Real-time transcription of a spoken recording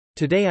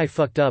Today I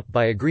fucked up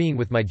by agreeing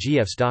with my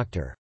GF's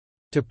doctor.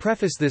 To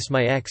preface this,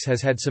 my ex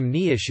has had some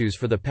knee issues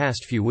for the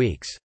past few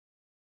weeks.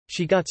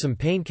 She got some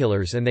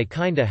painkillers and they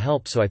kinda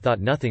helped, so I thought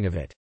nothing of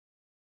it.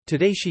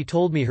 Today she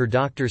told me her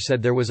doctor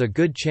said there was a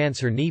good chance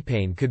her knee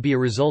pain could be a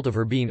result of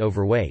her being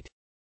overweight.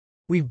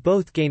 We've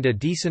both gained a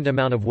decent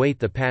amount of weight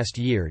the past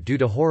year due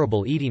to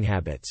horrible eating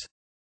habits.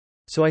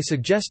 So I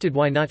suggested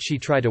why not she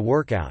try to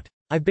work out.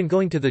 I've been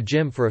going to the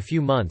gym for a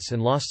few months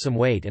and lost some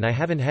weight, and I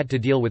haven't had to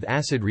deal with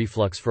acid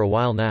reflux for a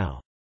while now.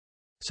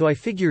 So I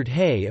figured,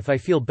 hey, if I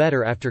feel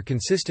better after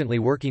consistently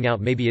working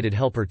out, maybe it'd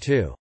help her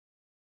too.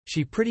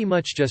 She pretty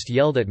much just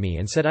yelled at me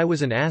and said I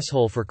was an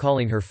asshole for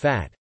calling her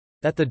fat,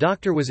 that the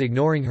doctor was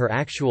ignoring her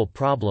actual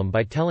problem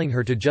by telling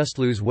her to just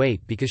lose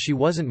weight because she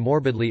wasn't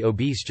morbidly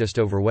obese, just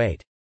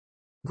overweight.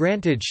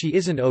 Granted, she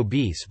isn't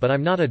obese, but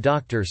I'm not a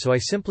doctor, so I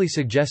simply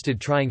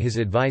suggested trying his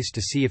advice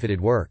to see if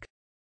it'd work.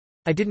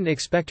 I didn't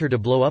expect her to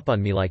blow up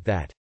on me like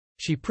that.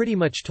 She pretty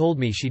much told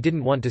me she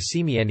didn't want to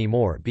see me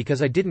anymore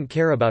because I didn't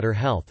care about her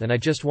health and I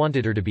just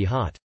wanted her to be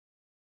hot.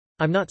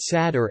 I'm not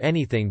sad or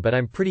anything, but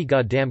I'm pretty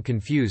goddamn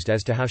confused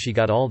as to how she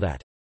got all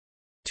that.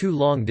 Too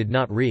long did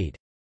not read.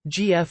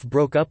 GF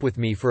broke up with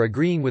me for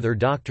agreeing with her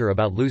doctor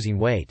about losing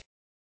weight.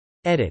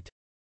 Edit.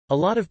 A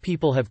lot of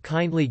people have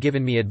kindly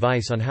given me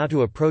advice on how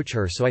to approach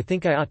her, so I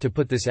think I ought to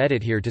put this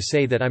edit here to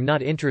say that I'm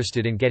not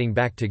interested in getting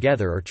back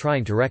together or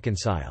trying to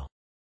reconcile.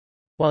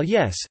 While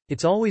yes,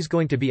 it's always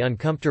going to be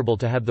uncomfortable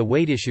to have the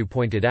weight issue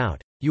pointed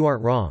out, you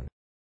aren't wrong.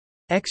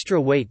 Extra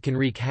weight can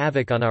wreak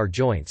havoc on our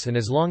joints, and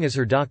as long as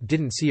her doc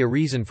didn't see a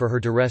reason for her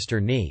to rest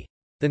her knee,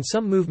 then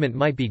some movement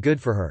might be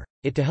good for her,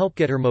 to help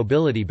get her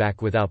mobility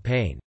back without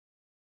pain.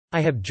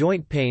 I have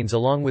joint pains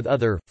along with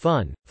other,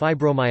 fun,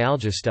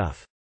 fibromyalgia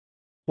stuff.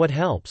 What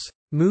helps?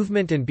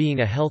 Movement and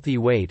being a healthy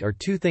weight are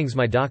two things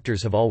my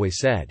doctors have always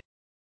said.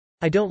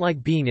 I don't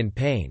like being in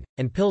pain,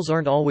 and pills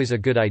aren't always a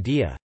good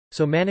idea,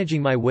 so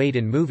managing my weight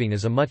and moving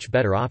is a much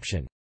better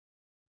option.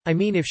 I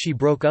mean, if she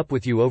broke up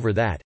with you over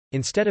that,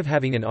 instead of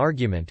having an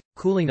argument,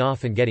 cooling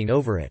off and getting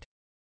over it,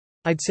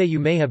 I'd say you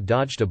may have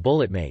dodged a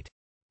bullet, mate.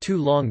 Too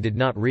long did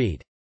not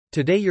read.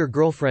 Today your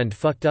girlfriend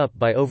fucked up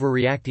by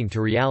overreacting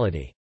to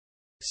reality.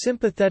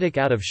 Sympathetic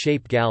out of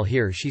shape gal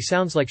here. She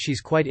sounds like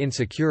she's quite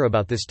insecure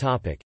about this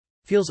topic,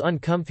 feels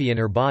uncomfy in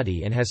her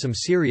body and has some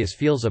serious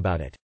feels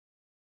about it.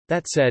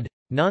 That said,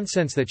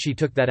 nonsense that she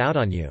took that out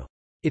on you.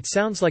 It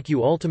sounds like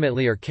you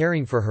ultimately are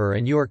caring for her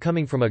and you are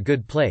coming from a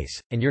good place,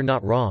 and you're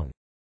not wrong.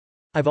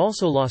 I've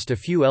also lost a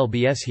few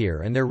lbs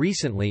here and there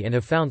recently and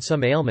have found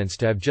some ailments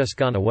to have just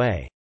gone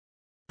away.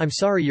 I'm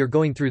sorry you're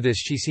going through this.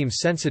 She seems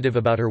sensitive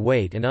about her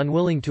weight and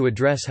unwilling to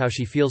address how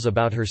she feels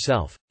about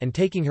herself, and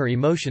taking her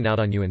emotion out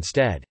on you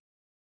instead.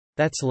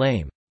 That's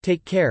lame.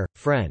 Take care,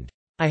 friend.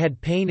 I had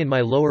pain in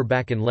my lower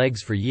back and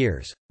legs for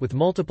years, with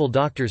multiple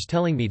doctors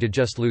telling me to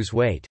just lose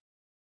weight.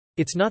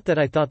 It's not that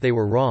I thought they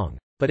were wrong,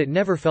 but it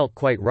never felt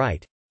quite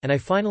right, and I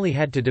finally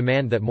had to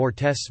demand that more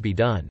tests be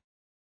done.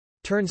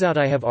 Turns out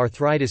I have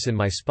arthritis in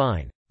my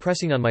spine,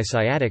 pressing on my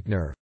sciatic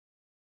nerve.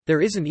 There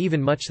isn't even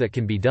much that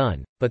can be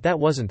done, but that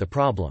wasn't the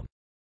problem.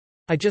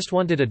 I just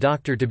wanted a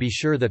doctor to be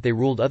sure that they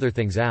ruled other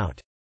things out.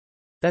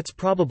 That's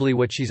probably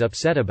what she's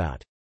upset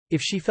about.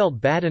 If she felt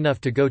bad enough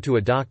to go to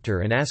a doctor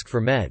and ask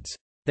for meds,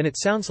 then it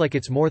sounds like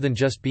it's more than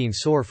just being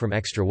sore from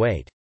extra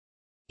weight.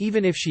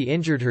 Even if she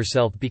injured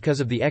herself because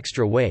of the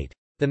extra weight,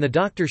 then the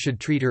doctor should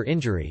treat her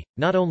injury,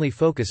 not only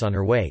focus on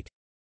her weight.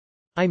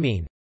 I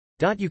mean,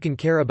 you can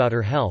care about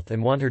her health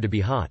and want her to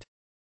be hot.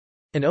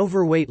 An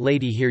overweight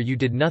lady here, you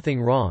did nothing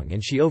wrong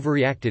and she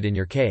overreacted in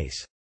your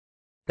case.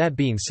 That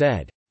being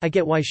said, I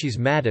get why she's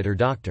mad at her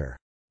doctor.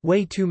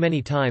 Way too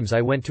many times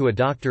I went to a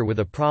doctor with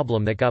a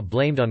problem that got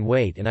blamed on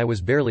weight and I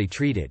was barely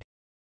treated.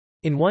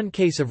 In one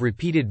case of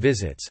repeated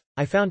visits,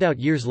 I found out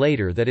years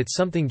later that it's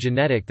something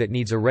genetic that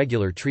needs a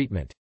regular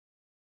treatment.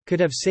 Could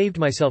have saved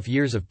myself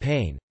years of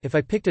pain, if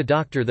I picked a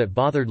doctor that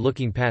bothered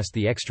looking past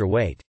the extra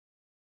weight.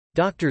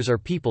 Doctors are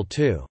people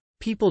too.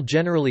 People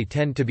generally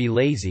tend to be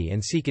lazy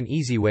and seek an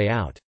easy way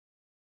out.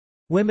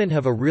 Women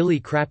have a really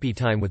crappy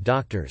time with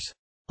doctors.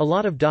 A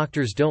lot of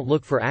doctors don't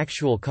look for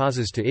actual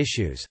causes to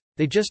issues,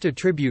 they just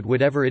attribute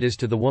whatever it is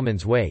to the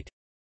woman's weight.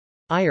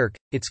 IARC,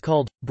 it's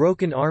called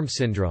broken arm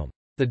syndrome.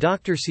 The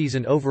doctor sees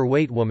an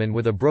overweight woman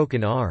with a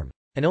broken arm,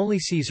 and only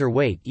sees her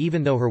weight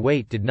even though her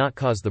weight did not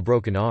cause the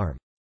broken arm.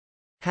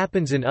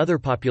 Happens in other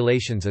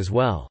populations as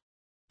well.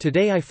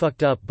 Today I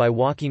fucked up by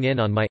walking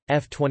in on my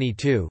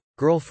F22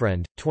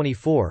 girlfriend,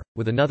 24,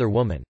 with another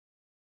woman.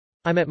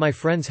 I'm at my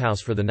friend's house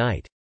for the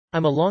night.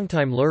 I'm a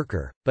longtime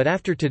lurker, but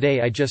after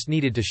today I just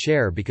needed to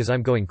share because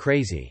I'm going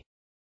crazy.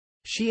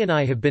 She and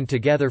I have been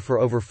together for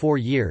over 4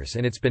 years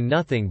and it's been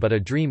nothing but a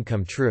dream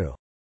come true.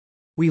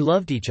 We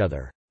loved each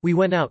other. We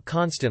went out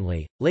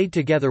constantly, laid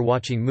together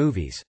watching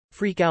movies,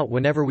 freak out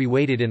whenever we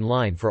waited in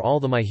line for all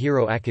the My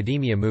Hero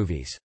Academia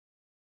movies.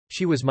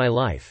 She was my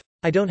life.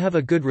 I don't have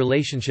a good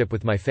relationship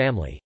with my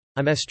family.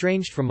 I'm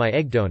estranged from my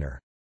egg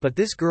donor. But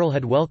this girl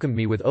had welcomed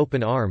me with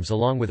open arms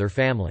along with her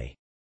family.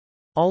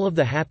 All of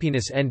the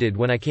happiness ended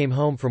when I came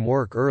home from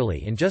work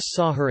early and just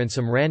saw her and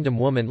some random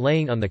woman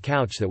laying on the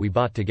couch that we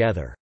bought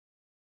together.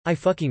 I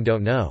fucking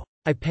don't know.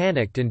 I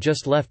panicked and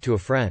just left to a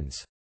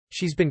friend's.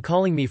 She's been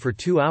calling me for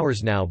 2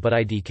 hours now but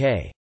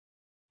IDK.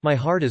 My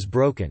heart is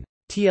broken.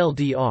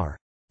 TLDR.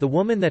 The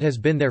woman that has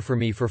been there for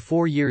me for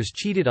 4 years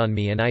cheated on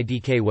me and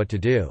IDK what to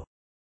do.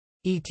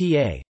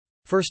 ETA.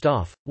 First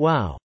off,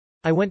 wow.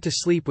 I went to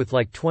sleep with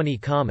like 20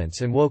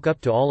 comments and woke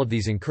up to all of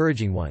these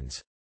encouraging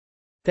ones.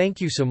 Thank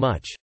you so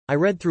much. I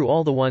read through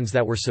all the ones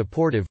that were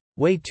supportive,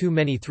 way too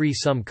many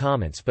 3-some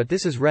comments, but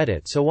this is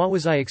Reddit, so what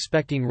was I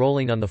expecting?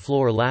 Rolling on the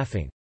floor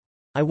laughing.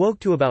 I woke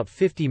to about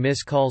 50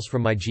 missed calls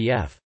from my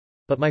GF.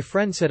 But my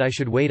friend said I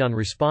should wait on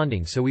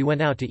responding, so we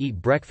went out to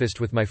eat breakfast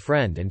with my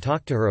friend and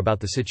talked to her about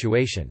the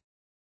situation.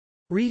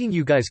 Reading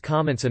you guys'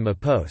 comments and my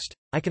post,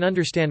 I can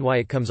understand why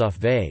it comes off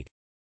vague.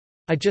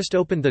 I just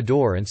opened the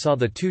door and saw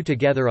the two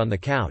together on the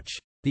couch,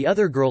 the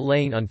other girl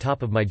laying on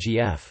top of my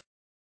GF.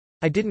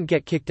 I didn't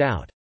get kicked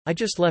out. I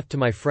just left to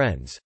my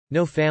friends,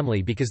 no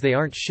family because they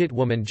aren't shit.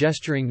 Woman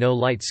gesturing, no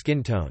light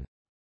skin tone.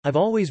 I've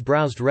always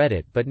browsed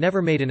Reddit but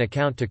never made an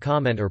account to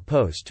comment or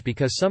post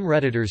because some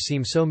Redditors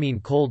seem so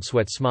mean. Cold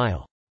sweat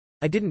smile.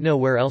 I didn't know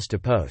where else to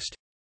post.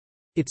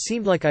 It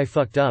seemed like I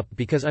fucked up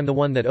because I'm the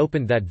one that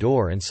opened that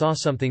door and saw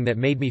something that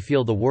made me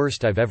feel the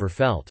worst I've ever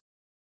felt.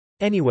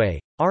 Anyway,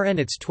 RN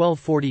it's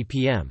 12:40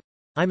 p.m.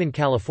 I'm in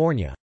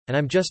California, and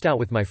I'm just out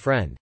with my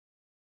friend.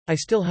 I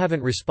still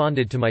haven't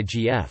responded to my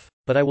GF,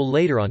 but I will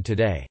later on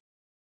today.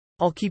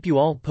 I'll keep you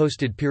all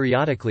posted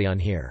periodically on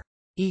here.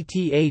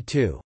 ETA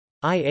 2.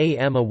 I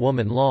am a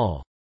woman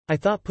lol. I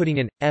thought putting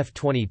an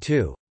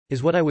F22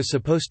 is what I was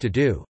supposed to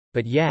do,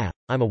 but yeah,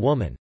 I'm a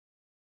woman.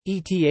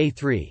 ETA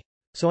 3.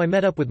 So I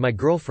met up with my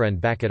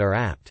girlfriend back at our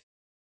apt.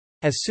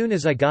 As soon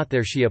as I got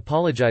there she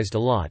apologized a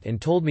lot and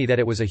told me that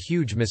it was a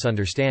huge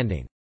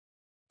misunderstanding.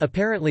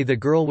 Apparently the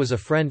girl was a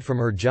friend from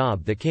her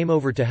job that came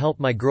over to help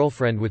my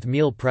girlfriend with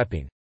meal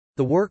prepping.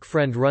 The work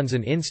friend runs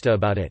an Insta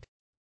about it.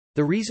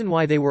 The reason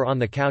why they were on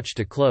the couch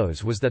to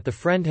close was that the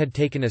friend had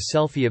taken a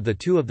selfie of the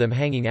two of them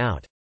hanging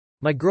out.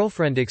 My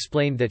girlfriend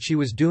explained that she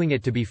was doing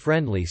it to be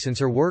friendly since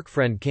her work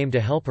friend came to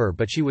help her,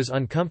 but she was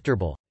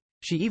uncomfortable.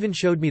 She even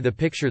showed me the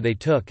picture they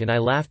took and I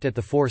laughed at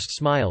the forced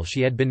smile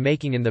she had been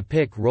making in the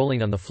pic,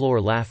 rolling on the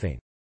floor laughing.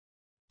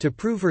 To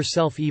prove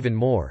herself even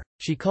more,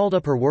 she called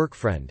up her work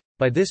friend.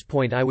 By this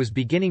point I was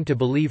beginning to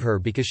believe her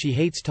because she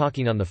hates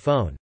talking on the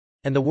phone.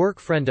 And the work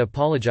friend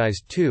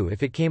apologized too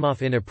if it came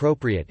off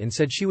inappropriate and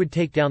said she would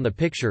take down the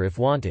picture if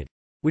wanted.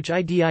 Which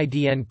I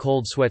didn't.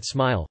 Cold sweat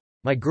smile.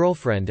 My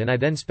girlfriend and I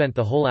then spent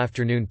the whole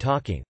afternoon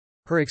talking.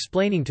 Her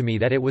explaining to me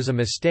that it was a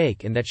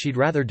mistake and that she'd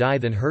rather die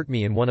than hurt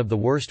me in one of the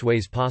worst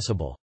ways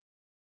possible.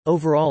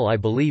 Overall I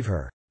believe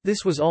her.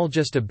 This was all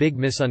just a big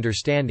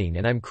misunderstanding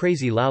and I'm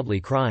crazy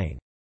loudly crying.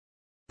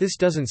 This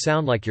doesn't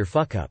sound like your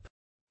fuck up.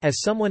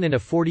 As someone in a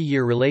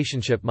 40-year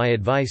relationship my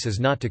advice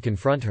is not to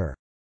confront her.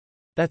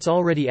 That's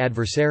already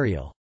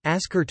adversarial.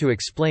 Ask her to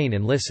explain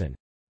and listen.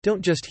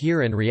 Don't just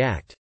hear and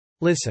react.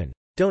 Listen.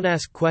 Don't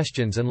ask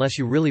questions unless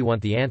you really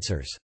want the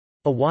answers.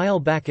 A while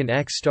back an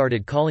ex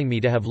started calling me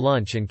to have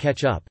lunch and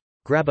catch up,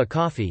 grab a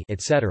coffee,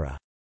 etc.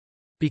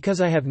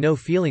 Because I have no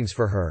feelings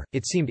for her,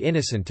 it seemed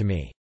innocent to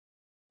me.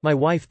 My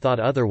wife thought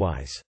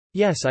otherwise.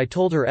 Yes, I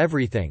told her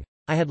everything.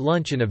 I had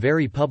lunch in a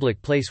very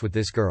public place with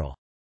this girl.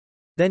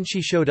 Then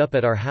she showed up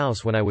at our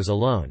house when I was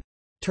alone.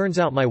 Turns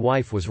out my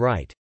wife was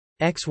right.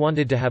 Ex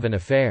wanted to have an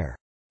affair.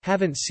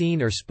 Haven't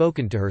seen or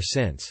spoken to her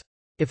since.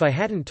 If I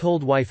hadn't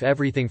told wife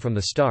everything from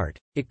the start,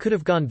 it could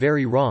have gone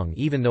very wrong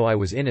even though I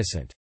was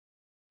innocent.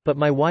 But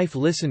my wife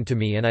listened to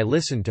me and I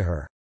listened to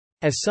her.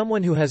 As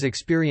someone who has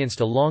experienced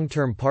a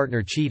long-term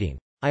partner cheating,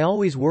 I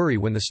always worry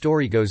when the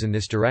story goes in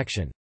this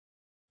direction.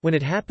 When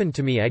it happened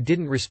to me I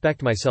didn't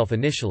respect myself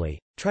initially,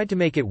 tried to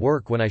make it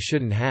work when I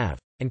shouldn't have,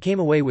 and came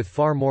away with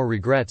far more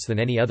regrets than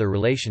any other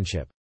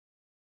relationship.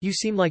 You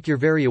seem like you're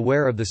very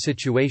aware of the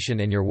situation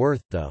and your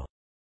worth, though.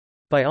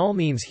 By all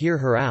means hear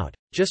her out,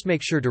 just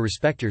make sure to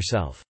respect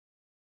yourself.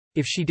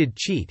 If she did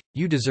cheat,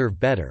 you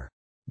deserve better.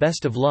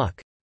 Best of luck.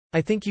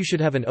 I think you should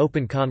have an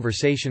open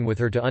conversation with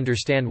her to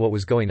understand what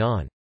was going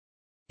on.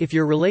 If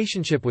your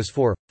relationship was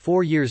for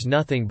 4 years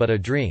nothing but a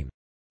dream,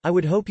 I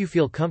would hope you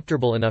feel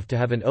comfortable enough to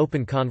have an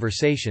open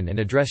conversation and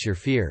address your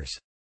fears.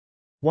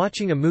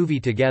 Watching a movie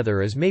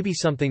together is maybe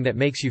something that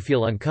makes you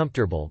feel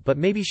uncomfortable, but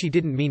maybe she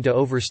didn't mean to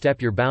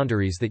overstep your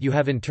boundaries that you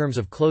have in terms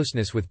of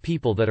closeness with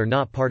people that are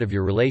not part of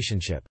your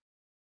relationship.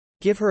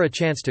 Give her a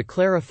chance to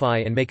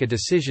clarify and make a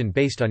decision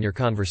based on your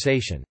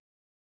conversation.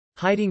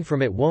 Hiding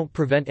from it won't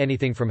prevent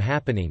anything from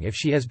happening if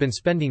she has been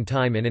spending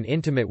time in an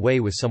intimate way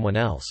with someone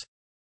else.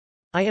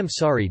 I am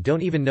sorry,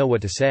 don't even know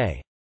what to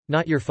say.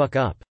 Not your fuck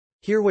up.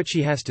 Hear what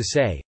she has to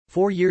say.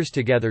 4 years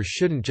together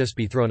shouldn't just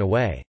be thrown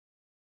away.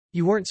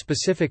 You weren't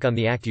specific on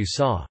the act you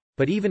saw,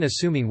 but even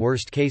assuming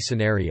worst case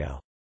scenario.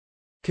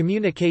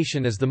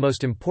 Communication is the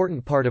most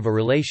important part of a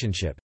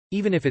relationship,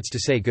 even if it's to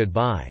say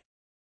goodbye.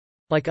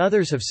 Like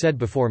others have said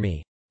before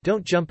me,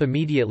 don't jump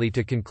immediately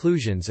to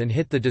conclusions and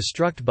hit the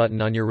destruct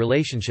button on your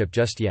relationship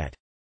just yet.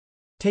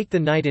 Take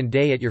the night and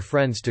day at your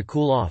friends to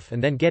cool off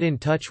and then get in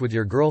touch with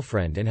your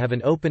girlfriend and have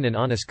an open and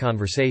honest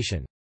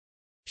conversation.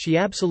 She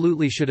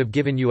absolutely should have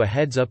given you a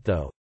heads up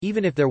though,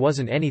 even if there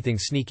wasn't anything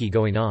sneaky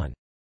going on.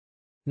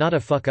 Not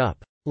a fuck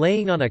up.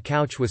 Laying on a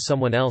couch with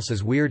someone else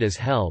is weird as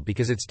hell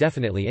because it's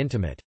definitely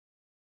intimate.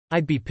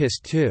 I'd be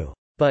pissed too.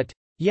 But,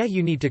 yeah,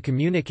 you need to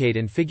communicate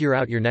and figure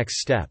out your next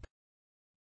step.